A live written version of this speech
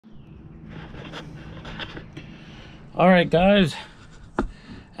All right, guys,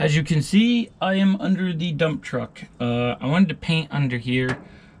 as you can see, I am under the dump truck. I wanted to paint under here.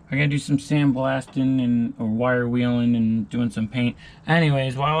 I'm gonna do some sandblasting or wire wheeling and doing some paint.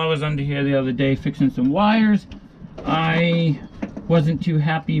 Anyways, while I was under here the other day fixing some wires, I wasn't too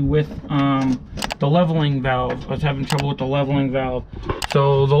happy with the leveling valve. I was having trouble with the leveling valve.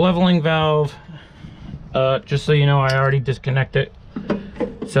 So the leveling valve, just so you know, I already disconnected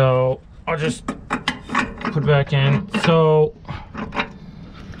it. So I'll just put it back in. So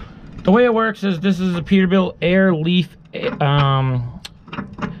the way it works is this is a Peterbilt Air Leaf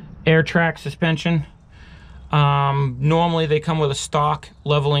air track suspension. Normally they come with a stock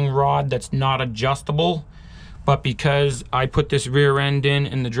leveling rod that's not adjustable, but because I put this rear end in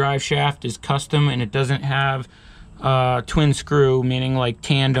and the drive shaft is custom and it doesn't have twin screw, meaning like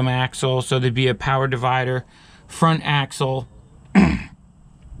tandem axle, so there'd be a power divider front axle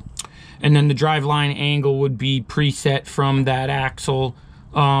and then the drive line angle would be preset from that axle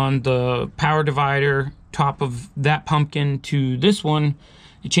on the power divider top of that pumpkin to this one.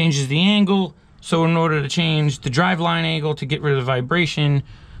 It changes the angle. So in order to change the drive line angle to get rid of the vibration,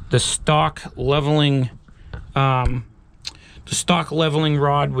 the stock leveling rod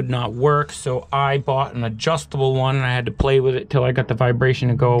would not work. So I bought an adjustable one and I had to play with it till I got the vibration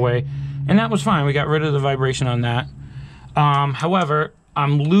to go away, and that was fine. We got rid of the vibration on that. However,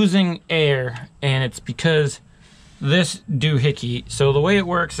 I'm losing air, and it's because this doohickey. So the way it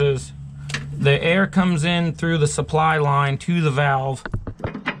works is the air comes in through the supply line to the valve.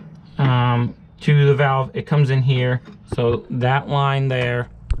 It comes in here. So that line there,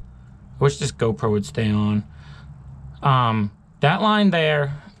 I wish this GoPro would stay on. That line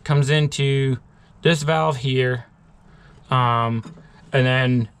there comes into this valve here. And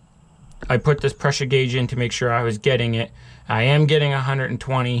then I put this pressure gauge in to make sure I was getting it. I am getting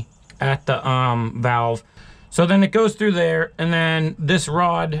 120 at the valve. So then it goes through there, and then this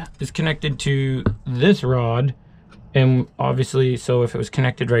rod is connected to this rod, and obviously, so if it was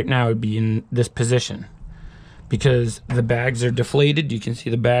connected right now, it'd be in this position because the bags are deflated. You can see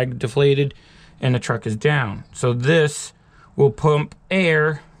the bag deflated and the truck is down. So this will pump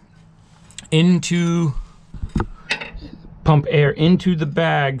air into the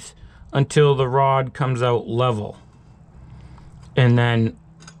bags until the rod comes out level. And then,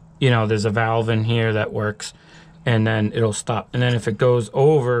 you know, there's a valve in here that works, and then it'll stop. And then if it goes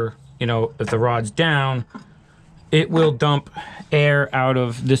over, you know, if the rod's down, it will dump air out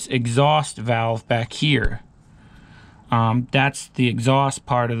of this exhaust valve back here. That's the exhaust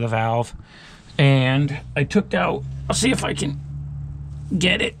part of the valve. And I took out, I'll see if I can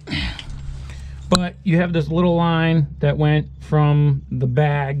get it. But you have this little line that went from the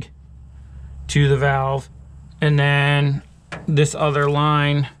bag to the valve, and then this other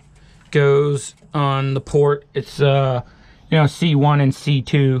line goes on the port. It's you know, C1 and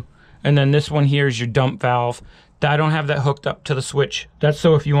C2, and then this one here is your dump valve. I don't have that hooked up to the switch. That's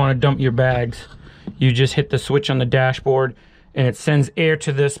so if you want to dump your bags, you just hit the switch on the dashboard and it sends air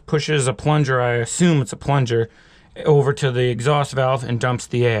to this, pushes a plunger, I assume it's a plunger, over to the exhaust valve and dumps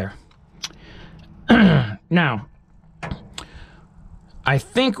the air. Now, I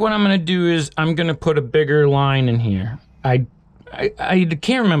think what I'm gonna do is I'm gonna put a bigger line in here. I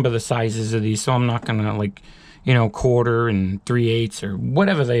can't remember the sizes of these, so I'm not gonna, like, you know, 1/4 and 3/8 or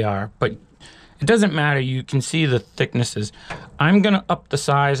whatever they are, but it doesn't matter. You can see the thicknesses. I'm gonna up the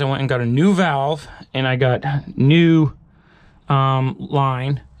size. I went and got a new valve, and I got new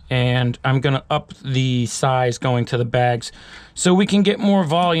line, and I'm gonna up the size going to the bags so we can get more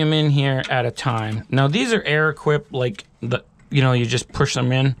volume in here at a time. Now these are air equipped, like, the, you know, you just push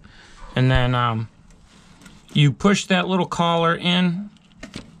them in, and then you push that little collar in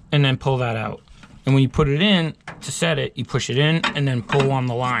and then pull that out. And when you put it in to set it, you push it in and then pull on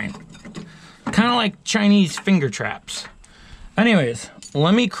the line. Kind of like Chinese finger traps. Anyways,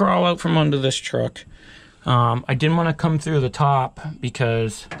 let me crawl out from under this truck. I didn't want to come through the top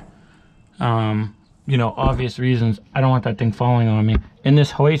because, you know, obvious reasons. I don't want that thing falling on me. And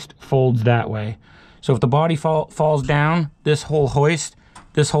this hoist folds that way. So if the body falls down, this whole hoist,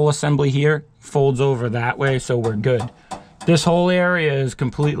 this whole assembly here, folds over that way, so we're good. This whole area is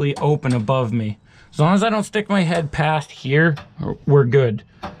completely open above me. As long as I don't stick my head past here, we're good.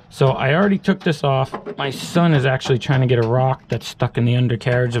 So I already took this off. My son is actually trying to get a rock that's stuck in the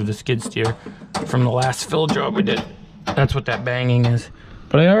undercarriage of the skid steer from the last fill job we did. That's what that banging is.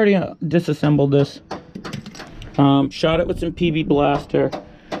 But I already disassembled this. Shot it with some PB Blaster.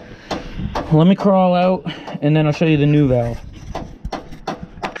 Let me crawl out and then I'll show you the new valve.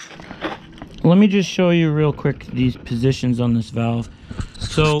 Let me just show you real quick these positions on this valve.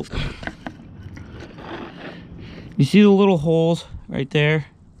 So You see the little holes right there?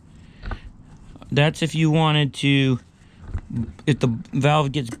 That's if you wanted to, if the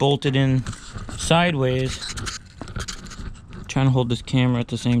valve gets bolted in sideways. I'm trying to hold this camera at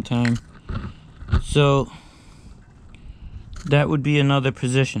the same time. So that would be another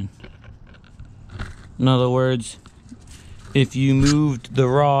position. In other words, if you moved the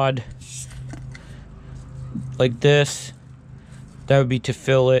rod like this, that would be to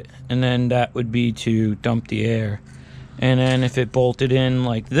fill it, and then that would be to dump the air. And then if it bolted in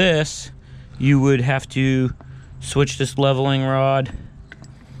like this, you would have to switch this leveling rod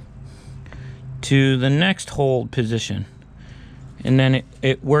to the next hold position. And then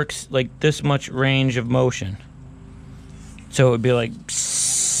it works like this much range of motion. So it would be like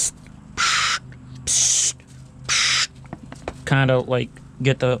kind of like,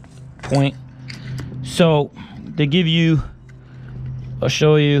 get the point. So they give you, I'll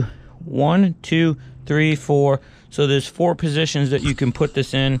show you, 1, 2, 3, 4. So there's 4 positions that you can put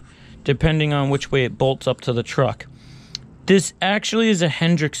this in, depending on which way it bolts up to the truck. This actually is a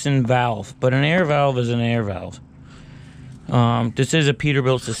Hendrickson valve, but an air valve is an air valve. This is a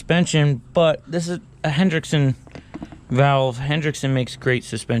Peterbilt suspension, but this is a Hendrickson valve. Hendrickson makes great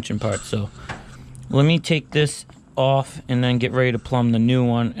suspension parts. So let me take this off and then get ready to plumb the new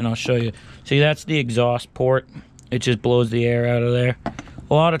one, and I'll show you. See, that's the exhaust port. It just blows the air out of there.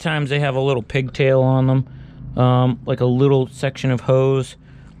 A lot of times they have a little pigtail on them, like a little section of hose.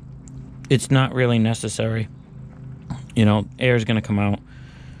 It's not really necessary. You know, air is going to come out.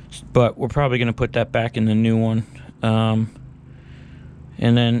 But we're probably going to put that back in the new one. And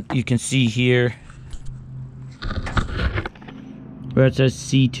then you can see here where it says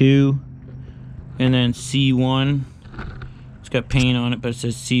C2 and then C1. It's got paint on it, but it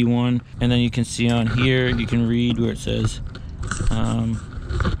says C1. And then you can see on here, you can read where it says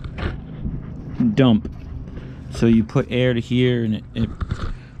dump. So you put air to here, and it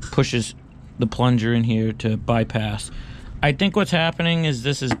pushes the plunger in here to bypass. I think what's happening is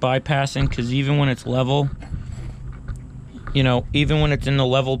this is bypassing, because even when it's level, you know, even when it's in the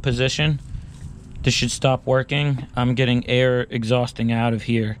level position, this should stop working. I'm getting air exhausting out of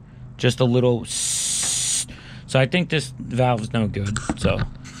here, just a little. So I think this valve is no good. So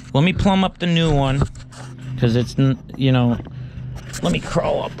let me plumb up the new one, because it's, you know, let me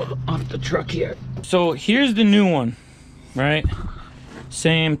crawl up off the truck here. So here's the new one, right?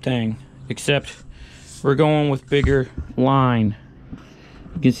 Same thing, except we're going with bigger line.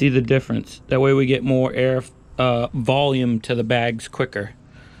 You can see the difference. That way we get more air volume to the bags quicker.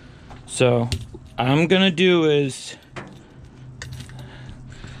 So I'm gonna do is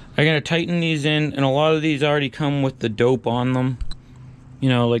I'm gonna tighten these in, and a lot of these already come with the dope on them, you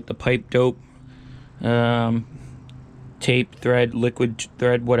know, like the pipe dope, tape, thread, liquid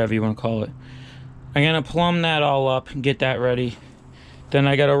thread, whatever you want to call it. I'm gonna plumb that all up and get that ready. Then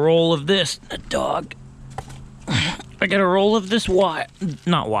I got a roll of this, a dog. I got a roll of this wire,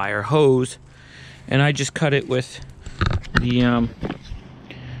 not wire, hose, and I just cut it with the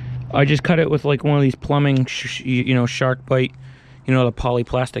I just cut it with like one of these plumbing, you know, shark bite, you know, the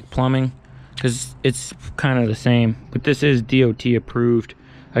polyplastic plumbing, because it's kind of the same. But this is DOT approved.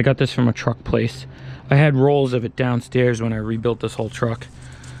 I got this from a truck place. I had rolls of it downstairs when I rebuilt this whole truck.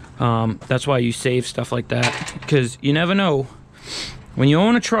 That's why you save stuff like that, because you never know. When you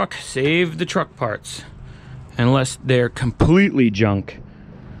own a truck, save the truck parts, unless they're completely junk.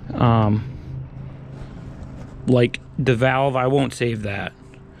 Like the valve, I won't save that,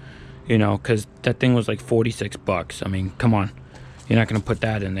 you know, because that thing was like 46 bucks. I mean, come on, you're not gonna put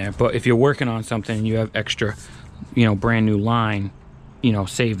that in there. But if you're working on something and you have extra, you know, brand new line, you know,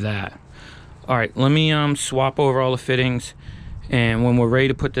 save that. All right, let me swap over all the fittings, and when we're ready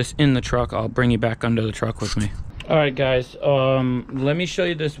to put this in the truck, I'll bring you back under the truck with me. All right, guys, let me show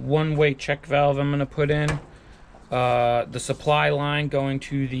you this one-way check valve I'm gonna put in. The supply line going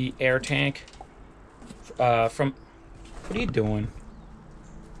to the air tank from, what are you doing?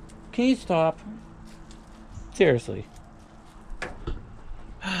 Can you stop? Seriously.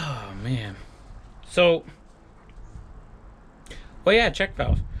 Oh, man. So, oh yeah, check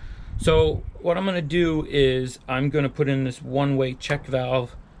valve. So what I'm gonna do is I'm gonna put in this one-way check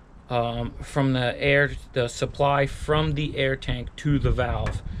valve from the supply from the air tank to the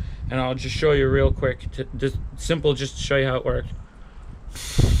valve, and I'll just show you real quick. Just simple, just to show you how it works.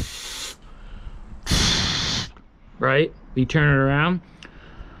 Right? You turn it around.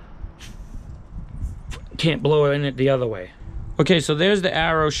 Can't blow it in it the other way. Okay, so there's the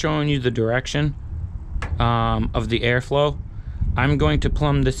arrow showing you the direction of the airflow. I'm going to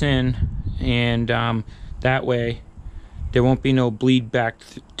plumb this in, and that way there won't be no bleed back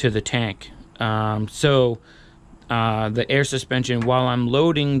to the tank. So the air suspension while I'm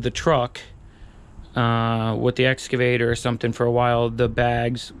loading the truck with the excavator or something for a while, the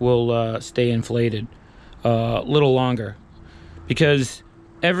bags will stay inflated a little longer. Because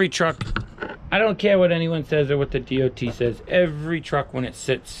every truck, I don't care what anyone says or what the DOT says, every truck when it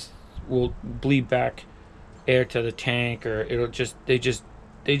sits will bleed back air to the tank, or it'll just, they just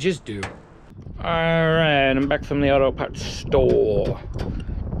do. Alright, I'm back from the auto parts store.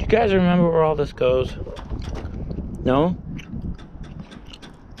 Do you guys remember where all this goes? No?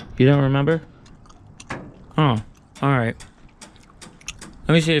 You don't remember? Oh, alright.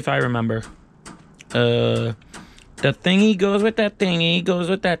 Let me see if I remember. The thingy goes with that thingy, goes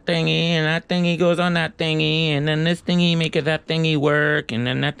with that thingy, and that thingy goes on that thingy, and then this thingy makes that thingy work, and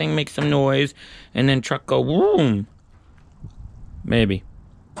then that thing makes some noise, and then truck go boom. Maybe.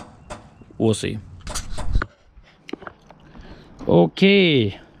 We'll see.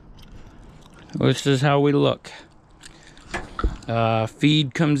 Okay. This is how we look.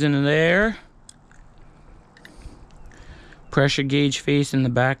 Feed comes into there. Pressure gauge face in the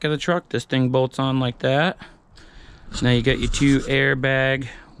back of the truck. This thing bolts on like that. Now you got your 2 airbag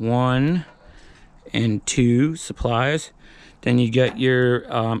 1 and 2 supplies. Then you got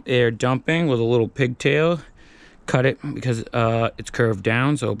your air dumping with a little pigtail. Cut it because it's curved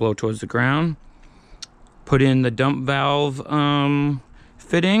down, so it'll blow towards the ground. Put in the dump valve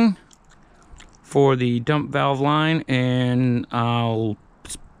fitting for the dump valve line, and I'll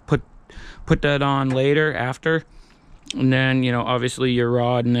put that on later after. And then, you know, obviously your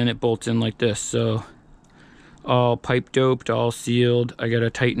rod, and then it bolts in like this. So all pipe doped, all sealed. I gotta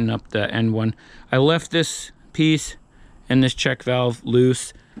tighten up the end one. I left this piece and this check valve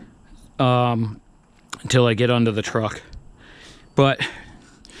loose until I get under the truck. But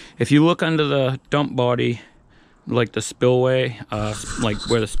if you look under the dump body, like the spillway, like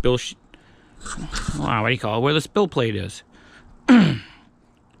where the spill what do you call it? Where the spill plate is,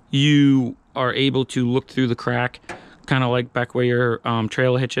 you are able to look through the crack, kind of like back where your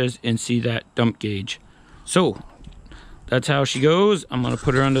trailer hitch is, and see that dump gauge. So that's how she goes. I'm gonna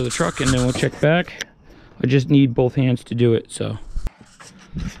put her under the truck and then we'll check back. I just need both hands to do it, so.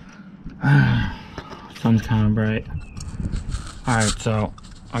 Sun's kind of bright. Alright, so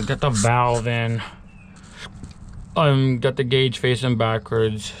I got the valve in. Got the gauge facing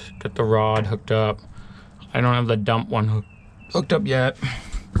backwards. Got the rod hooked up. I don't have the dump one hooked up yet.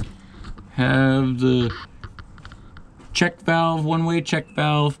 Have the check valve, one-way check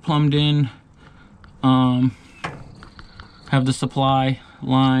valve plumbed in. Have the supply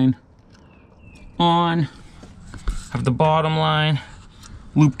line on. Have the bottom line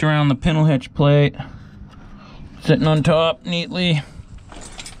looped around the pintle hitch plate, sitting on top neatly.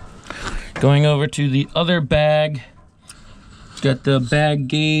 Going over to the other bag. Got the bag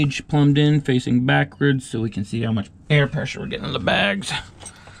gauge plumbed in, facing backwards, so we can see how much air pressure we're getting in the bags.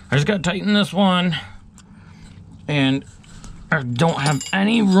 I just gotta tighten this one, and I don't have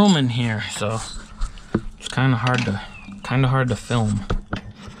any room in here, so it's kind of hard to film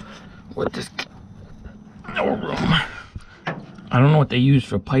with this. No room. I don't know what they use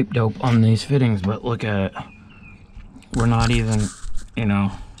for pipe dope on these fittings, but look at it. We're not even, you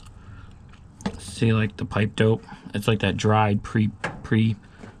know, see like the pipe dope. It's like that dried pre-pipe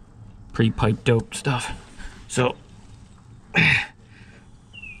dope stuff. So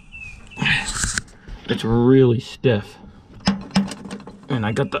it's really stiff. And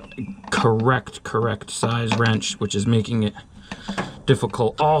I got the correct size wrench, which is making it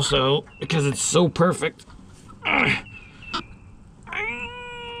difficult also because it's so perfect.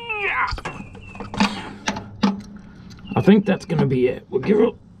 I think that's gonna be it. We'll give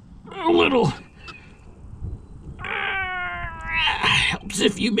it a little. Helps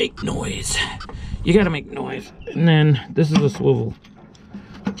if you make noise. You gotta make noise. And then this is a swivel.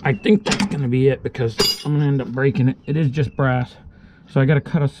 I think that's gonna be it because I'm gonna end up breaking it. It is just brass. So I gotta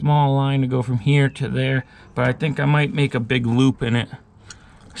cut a small line to go from here to there. But I think I might make a big loop in it,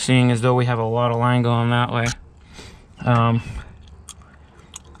 seeing as though we have a lot of line going that way. And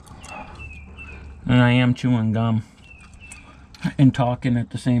I am chewing gum and talking at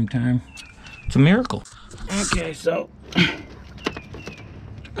the same time. It's a miracle. Okay, so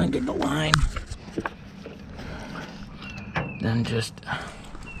I get the line, then just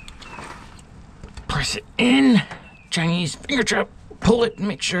press it in, Chinese finger trap, pull it,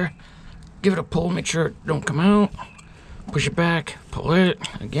 make sure, give it a pull, make sure it don't come out, push it back, pull it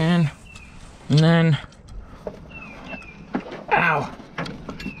again, and then, ow,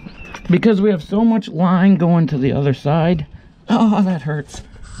 because we have so much line going to the other side. Oh, that hurts.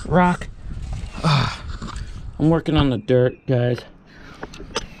 Rock. I'm working on the dirt, guys.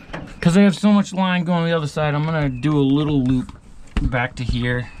 because I have so much line going the other side, I'm gonna do a little loop back to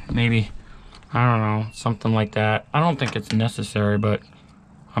here, maybe. I don't know, something like that. I don't think it's necessary, but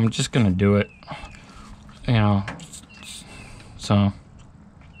I'm just gonna do it, you know. So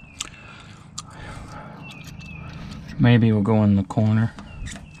maybe we'll go in the corner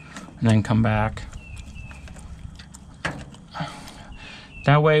and then come back.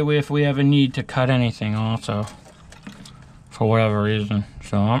 That way, if we ever need to cut anything also, for whatever reason.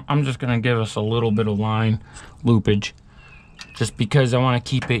 So I'm just gonna give us a little bit of line loopage, just because I want to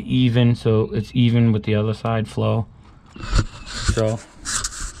keep it even, so it's even with the other side flow. So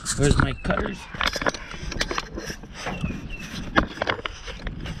where's my cutters?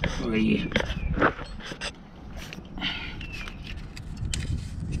 Oh yeah.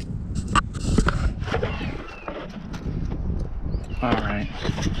 All right,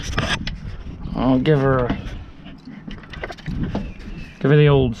 I'll give her the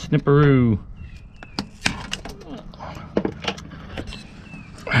old snipperoo.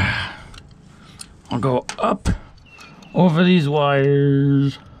 I'll go up over these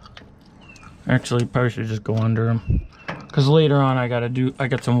wires. Actually, probably should just go under them, because later on I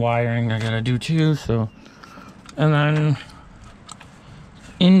got some wiring I gotta do too. So, and then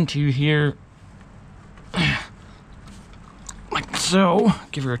into here, like so.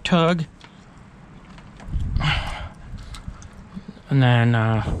 Give her a tug, and then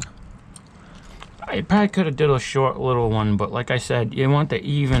I probably could have did a short little one, but like I said, you want the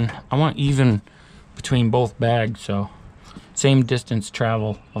even. I want even between both bags, so same distance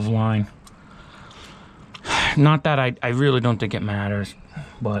travel of line. Not that I really don't think it matters,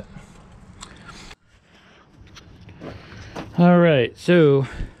 but all right. So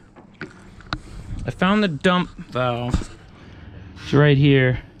I found the dump valve. It's right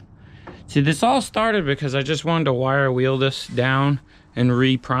here. See, this all started because I just wanted to wire wheel this down and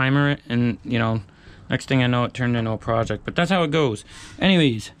re-primer it, and you know, next thing I know, it turned into a project. But that's how it goes.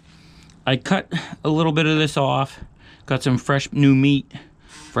 Anyways, I cut a little bit of this off, got some fresh meat,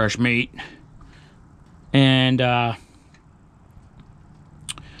 and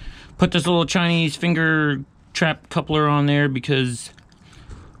put this little Chinese finger trap coupler on there because,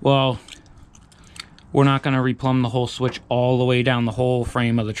 well, we're not going to replumb the whole switch all the way down the whole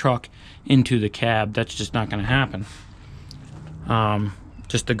frame of the truck into the cab. That's just not going to happen.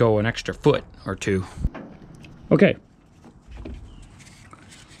 Just to go an extra foot or two. Okay.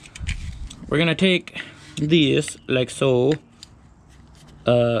 We're going to take this like so.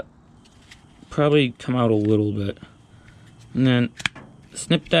 Probably come out a little bit. And then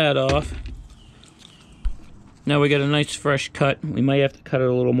snip that off. Now we got a nice fresh cut. We might have to cut it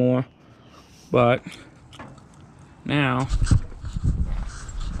a little more. But now,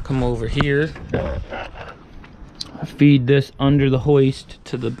 come over here, feed this under the hoist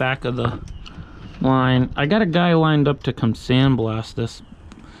to the back of the line. I got a guy lined up to come sandblast this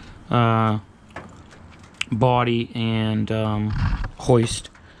body and hoist,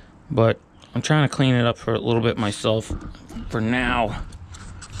 but I'm trying to clean it up for a little bit myself for now.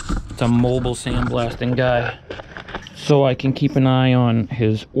 It's a mobile sandblasting guy, so I can keep an eye on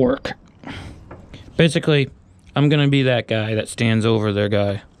his work. Basically, I'm gonna be that guy that stands over their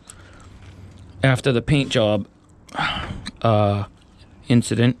guy after the paint job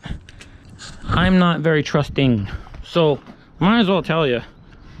incident. I'm not very trusting, so might as well tell you.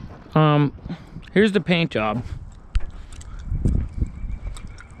 Here's the paint job.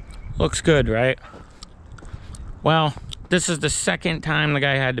 Looks good, right? Well, this is the second time the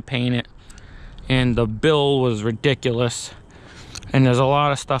guy had to paint it, and the bill was ridiculous. And there's a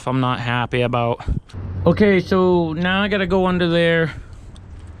lot of stuff I'm not happy about. Okay, so now I gotta go under there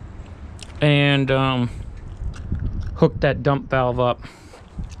and hook that dump valve up.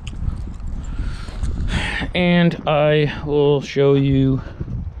 And I will show you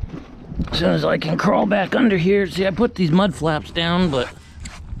as soon as I can crawl back under here. See, I put these mud flaps down, but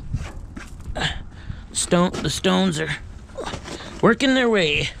the stones are working their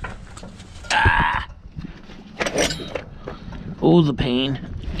way. Ah. Oh, the pain.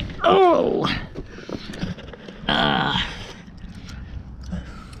 Oh!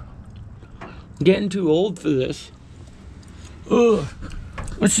 Getting too old for this. Ugh.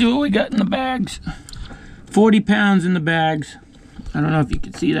 Let's see what we got in the bags. 40 pounds in the bags. I don't know if you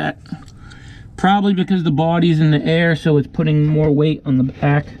can see that. Probably because the body's in the air, so it's putting more weight on the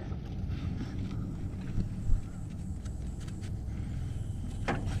back.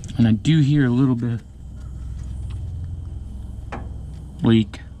 And I do hear a little bit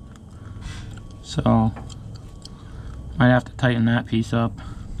leak, so might have to tighten that piece up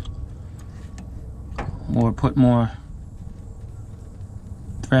or put more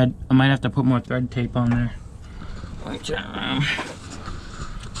thread. I might have to put more thread tape on there. Let me turn around.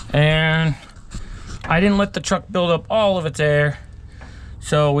 And I didn't let the truck build up all of its air,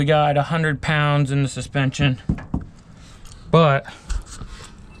 so we got 100 pounds in the suspension. But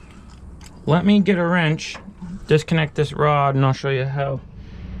let me get a wrench, disconnect this rod, and I'll show you how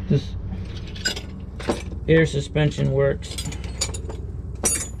this air suspension works.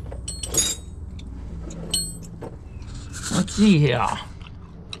 Let's see here.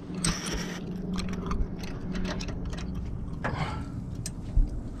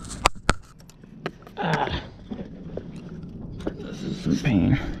 This is some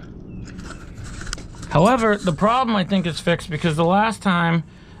pain. However, the problem I think is fixed because the last time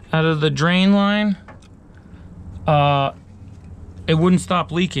out of the drain line, it wouldn't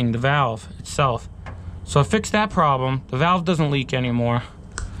stop leaking, the valve itself. So I fixed that problem. The valve doesn't leak anymore.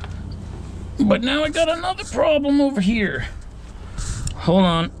 But now I got another problem over here. Hold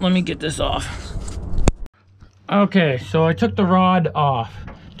on, let me get this off. Okay, so I took the rod off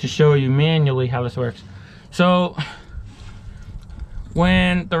to show you manually how this works. So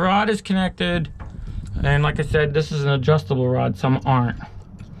when the rod is connected, and like I said, this is an adjustable rod, some aren't.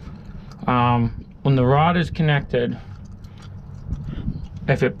 When the rod is connected,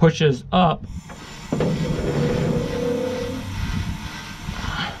 if it pushes up,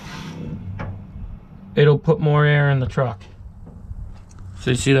 it'll put more air in the truck.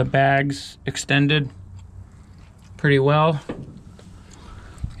 So you see the bag's extended pretty well.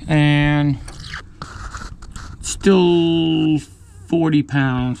 And still 40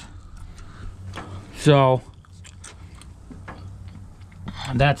 pounds. So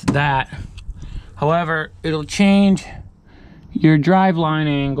that's that. However, it'll change your drive line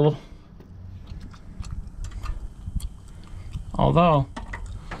angle. Although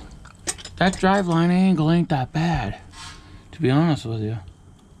that drive line angle ain't that bad, to be honest with you.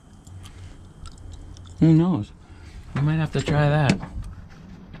 Who knows? We might have to try that.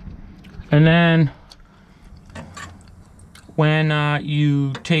 And then when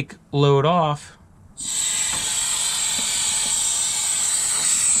you take load off, see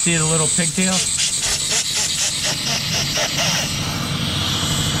the little pigtail?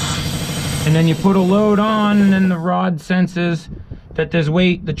 And then you put a load on, and then the rod senses that there's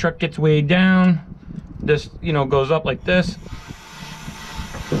weight, the truck gets weighed down. This, you know, goes up like this.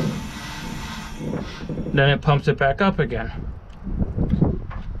 Then it pumps it back up again.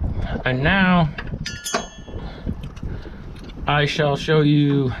 And now I shall show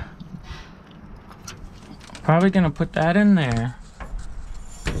you. Probably gonna put that in there.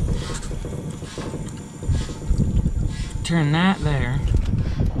 Turn that there.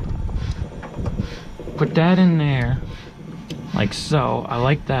 Put that in there. Like so. I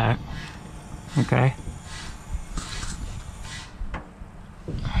like that. Okay.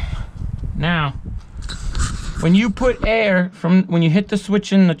 Now, when you put air from, when you hit the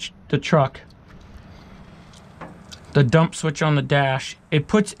switch in the truck, the dump switch on the dash, it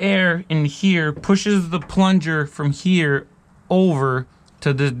puts air in here, pushes the plunger from here over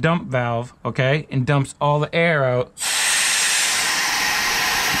to the dump valve, okay, and dumps all the air out.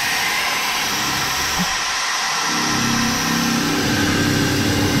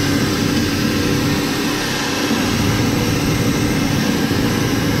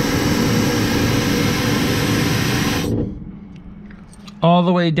 All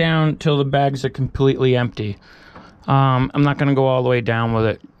the way down till the bags are completely empty. I'm not gonna go all the way down with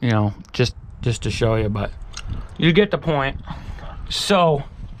it, you know, just to show you, but you get the point. So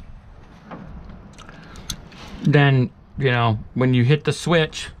then, you know, when you hit the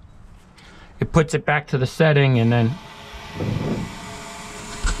switch, it puts it back to the setting, and then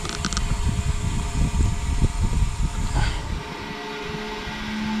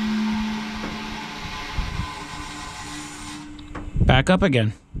back up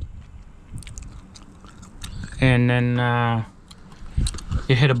again. And then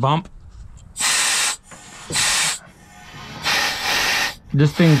you hit a bump.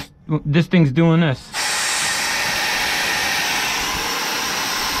 This thing's doing this.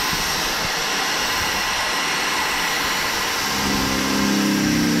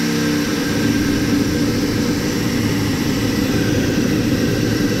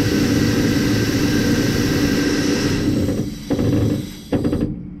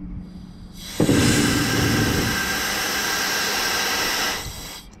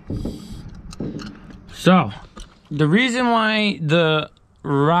 So, the reason why the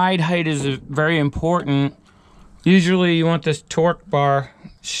ride height is very important, usually you want this torque bar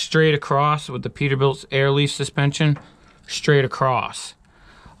straight across with the Peterbilt's air leaf suspension, straight across.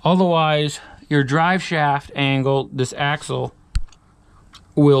 Otherwise, your drive shaft angle, this axle,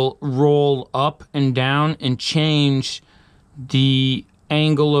 will roll up and down and change the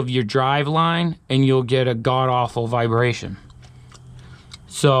angle of your drive line, and you'll get a god-awful vibration.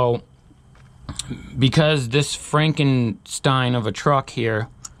 So because this Frankenstein of a truck here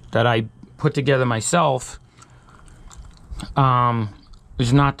that I put together myself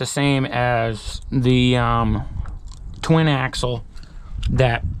is not the same as the twin axle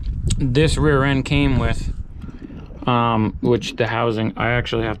that this rear end came with, which the housing, I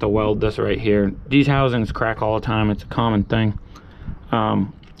actually have to weld this right here. These housings crack all the time. It's a common thing.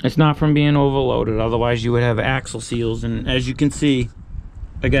 It's not from being overloaded, otherwise you would have axle seals, and as you can see,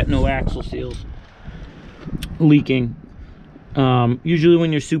 I got no axle seals leaking. Usually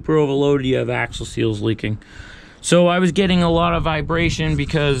when you're super overloaded, you have axle seals leaking. So I was getting a lot of vibration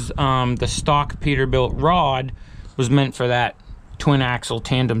because the stock Peterbilt rod was meant for that twin axle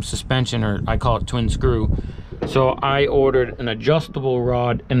tandem suspension, or I call it twin screw. So I ordered an adjustable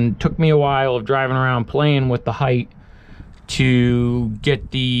rod, and it took me a while of driving around playing with the height to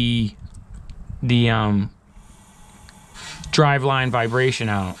get the driveline vibration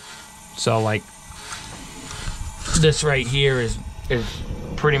out. So like this right here is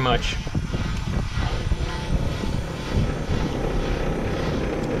pretty much,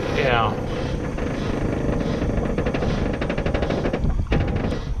 yeah.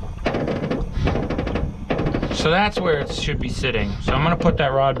 So that's where it should be sitting. So I'm gonna put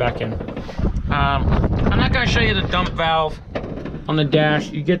that rod back in. I'm not gonna show you the dump valve on the dash.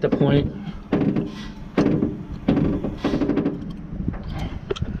 You get the point.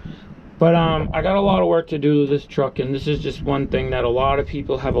 But I got a lot of work to do with this truck, and this is just one thing that a lot of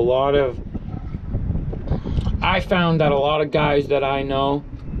people have a lot of. I found that a lot of guys that I know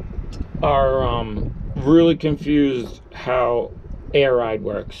are really confused how air ride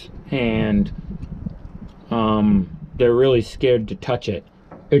works, and they're really scared to touch it.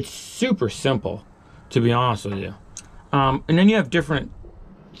 It's super simple, to be honest with you. And then you have different,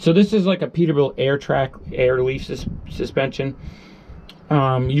 so this is like a Peterbilt air leaf suspension.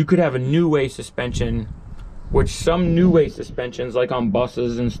 You could have a new way suspension, which some new way suspensions, like on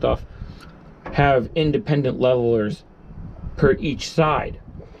buses and stuff, have independent levelers per each side.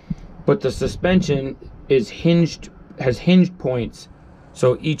 But the suspension is has hinged points,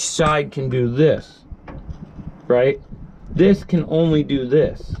 so each side can do this, right? This can only do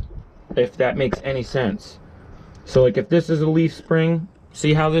this, if that makes any sense. So like if this is a leaf spring,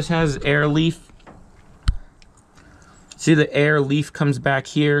 see how this has air leaf? See, the air leaf comes back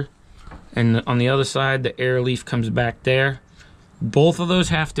here, and on the other side the air leaf comes back there. Both of those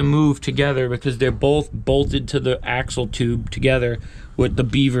have to move together because they're both bolted to the axle tube together with the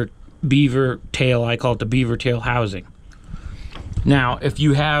beaver tail. I call it the beaver tail housing. Now if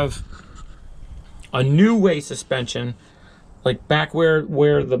you have a new way suspension, like back where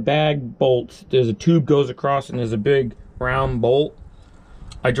the bag bolts, there's a tube goes across and there's a big round bolt.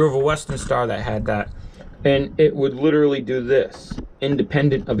 I drove a Western Star that had that, and it would literally do this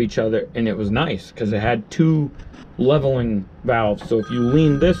independent of each other, and it was nice because it had two leveling valves. So if you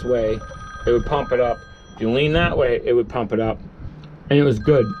lean this way, it would pump it up. If you lean that way, it would pump it up, and it was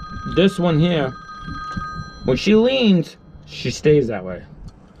good. This one here, when she leans, she stays that way.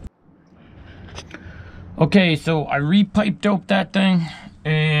 Okay, so I re-pipe doped that thing,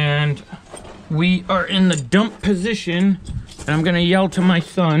 and we are in the dump position, and I'm gonna yell to my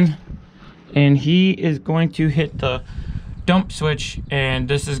son, and he is going to hit the dump switch, and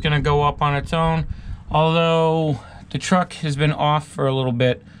this is gonna go up on its own. Although the truck has been off for a little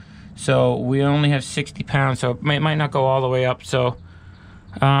bit, so we only have 60 pounds, so it might not go all the way up. So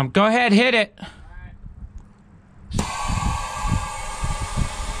go ahead, hit it.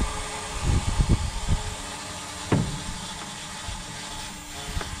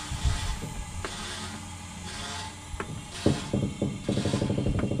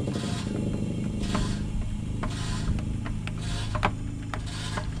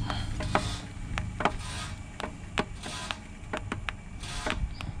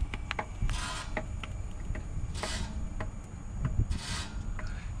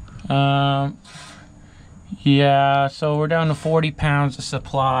 Yeah, so we're down to 40 pounds of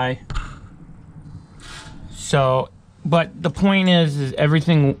supply. So, but the point is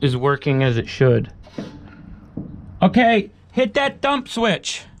everything is working as it should. Okay, hit that dump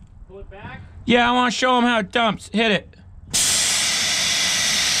switch. Pull it back? Yeah, I want to show them how it dumps. Hit it.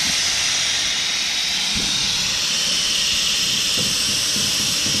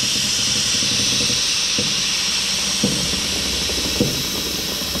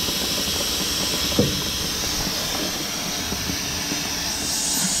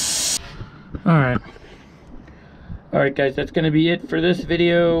 Alright guys, that's going to be it for this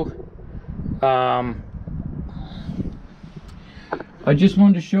video. I just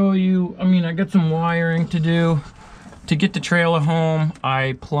wanted to show you, I got some wiring to do. To get the trailer home,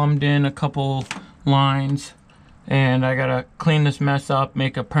 I plumbed in a couple lines. And I gotta clean this mess up,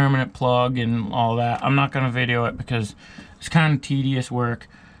 make a permanent plug and all that. I'm not gonna video it because it's kind of tedious work.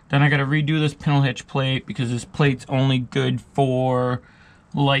 Then I gotta redo this pintle hitch plate because this plate's only good for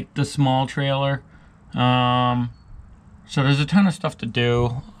like the small trailer. So there's a ton of stuff to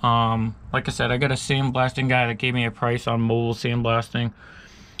do. Like I said, I got a sandblasting guy that gave me a price on mobile sandblasting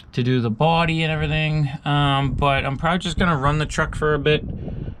to do the body and everything. But I'm probably just gonna run the truck for a bit.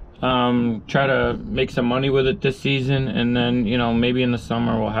 Try to make some money with it this season, and then, you know, maybe in the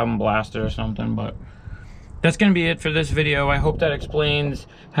summer we'll have them blasted or something. But that's gonna be it for this video. I hope that explains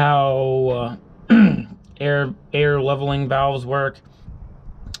how air leveling valves work.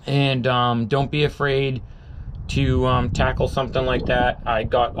 And don't be afraid to tackle something like that. I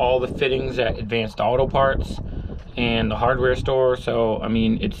got all the fittings at Advanced Auto Parts and the hardware store, so I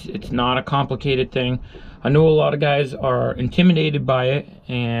mean it's not a complicated thing. I know a lot of guys are intimidated by it,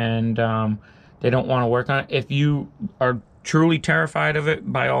 and they don't want to work on it. If you are truly terrified of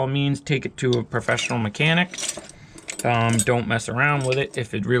it, by all means take it to a professional mechanic. Don't mess around with it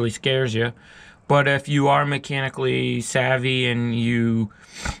if it really scares you. But if you are mechanically savvy and you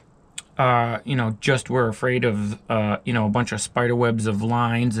you know, just were afraid of you know, a bunch of spider webs of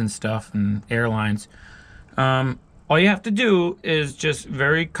lines and stuff and airlines, all you have to do is just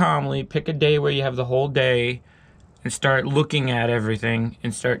very calmly pick a day where you have the whole day and start looking at everything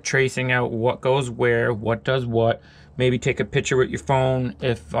and start tracing out what goes where, what does what. Maybe take a picture with your phone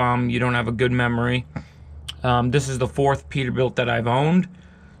if you don't have a good memory. This is the 4th Peterbilt that I've owned,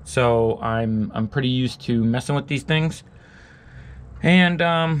 so I'm pretty used to messing with these things. And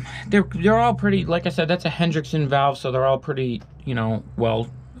they're all pretty, like I said, that's a Hendrickson valve, so they're all pretty, you know,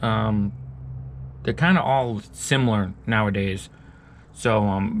 well, they're kind of all similar nowadays.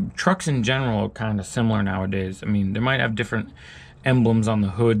 So trucks in general are kind of similar nowadays. I mean, they might have different emblems on the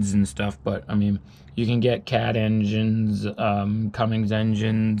hoods and stuff, but I mean, you can get Cat engines, Cummins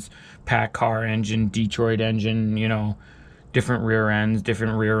engines, PACCAR engine, Detroit engine, you know, different rear ends,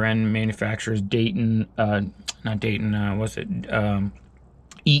 different rear end manufacturers. Dayton, not Dayton, what's it?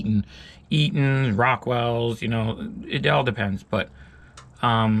 Eaton, Rockwell's, you know, it all depends. But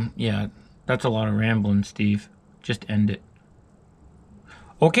yeah, that's a lot of rambling, Steve. Just end it.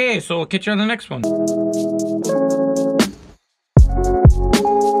 Okay, so I'll catch you on the next one.